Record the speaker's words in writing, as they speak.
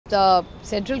the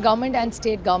central government and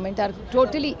state government are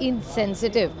totally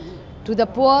insensitive to the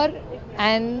poor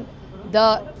and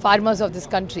the farmers of this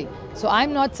country. So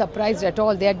I'm not surprised at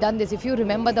all. They had done this. If you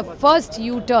remember, the first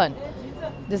U-turn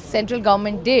the central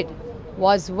government did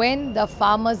was when the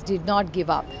farmers did not give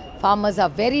up. Farmers are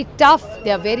very tough,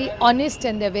 they are very honest,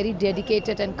 and they are very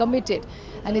dedicated and committed.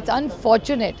 And it's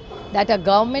unfortunate that a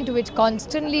government which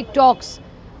constantly talks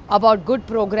about good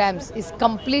programs is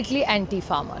completely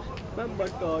anti-farmer. Ma'am,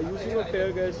 but using of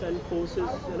tear gas and forces,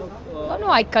 No,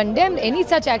 I condemn any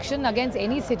such action against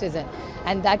any citizen.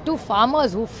 And that too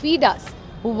farmers who feed us,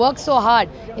 who work so hard.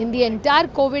 In the entire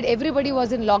COVID, everybody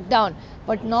was in lockdown,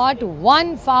 but not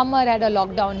one farmer had a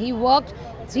lockdown. He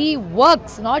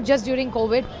works not just during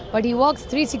COVID, but he works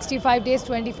 365 days,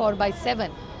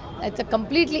 24/7. It's a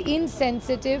completely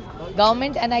insensitive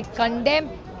government, and I condemn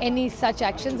any such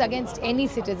actions against any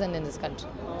citizen in this country.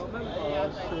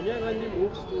 Sonia Gandhi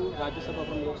moves to Rajya Sabha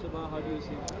from Lok Sabha. How do you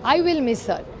see it? I will miss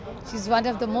her. She's one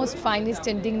of the most finest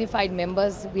and dignified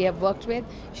members we have worked with.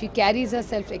 She carries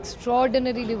herself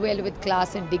extraordinarily well with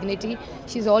class and dignity.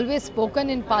 She's always spoken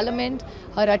in Parliament.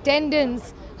 Her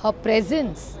attendance, her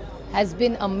presence has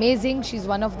been amazing. She's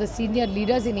one of the senior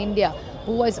leaders in India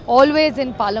who was always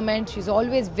in Parliament. She's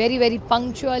always very, very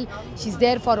punctual. She's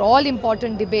there for all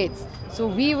important debates. So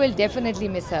we will definitely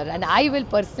miss her, and I will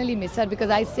personally miss her because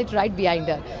I sit right behind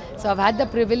her. So I've had the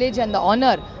privilege and the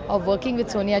honor of working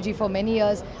with Sonia ji for many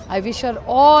years. I wish her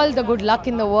all the good luck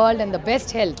in the world and the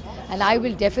best health, and I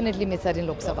will definitely miss her in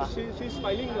Lok Sabha. She's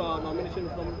filing nomination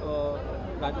from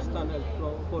Rajasthan.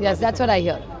 Yes, that's what I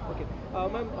hear. Okay.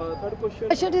 Ma'am, third question. The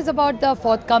question is about the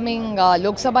forthcoming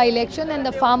Lok Sabha election and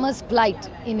the farmers' plight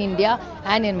in India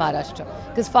and in Maharashtra.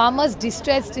 Because farmers'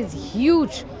 distress is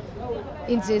huge.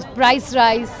 It's price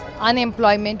rise,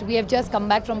 unemployment. We have just come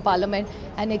back from Parliament,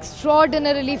 and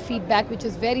extraordinarily feedback which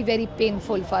is very, very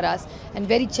painful for us and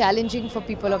very challenging for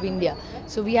people of India.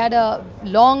 So we had a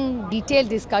long, detailed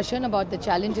discussion about the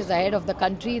challenges ahead of the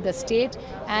country, the state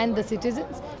and the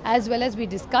citizens, as well as we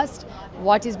discussed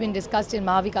what has been discussed in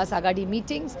Mahavikas Agadi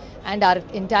meetings and our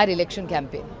entire election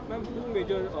campaign. Ma'am, two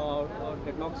major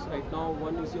deadlocks right now.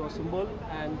 One is your symbol,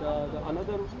 and the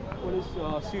another one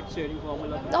is seat sharing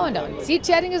formula. No. Seat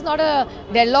sharing is not a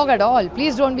deadlock at all.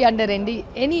 Please don't be under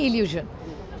any illusion.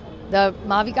 The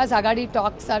Mahavikas Agadi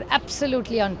talks are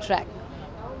absolutely on track.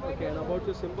 Okay, and about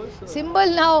your symbols? Symbol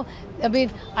now, I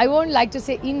mean, I won't like to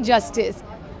say injustice.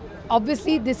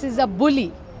 Obviously, this is a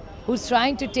bully who's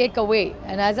trying to take away,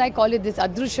 and as I call it, this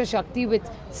Adrushya Shakti with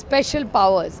special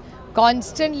powers,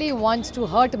 constantly wants to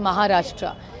hurt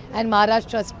Maharashtra and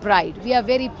Maharashtra's pride. We are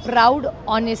very proud,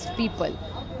 honest people.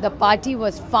 The party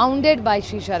was founded by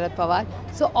Shri Sharad Pawar,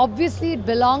 so obviously it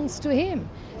belongs to him.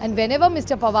 And whenever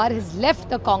Mr. Pawar has left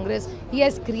the Congress, he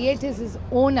has created his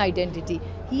own identity.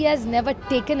 He has never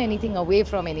taken anything away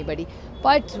from anybody.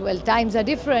 But, well, times are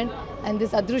different, and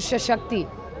this Adrushya Shakti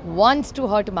wants to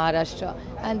hurt Maharashtra.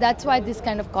 And that's why this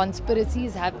kind of conspiracy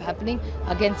is happening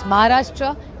against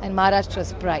Maharashtra and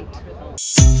Maharashtra's pride.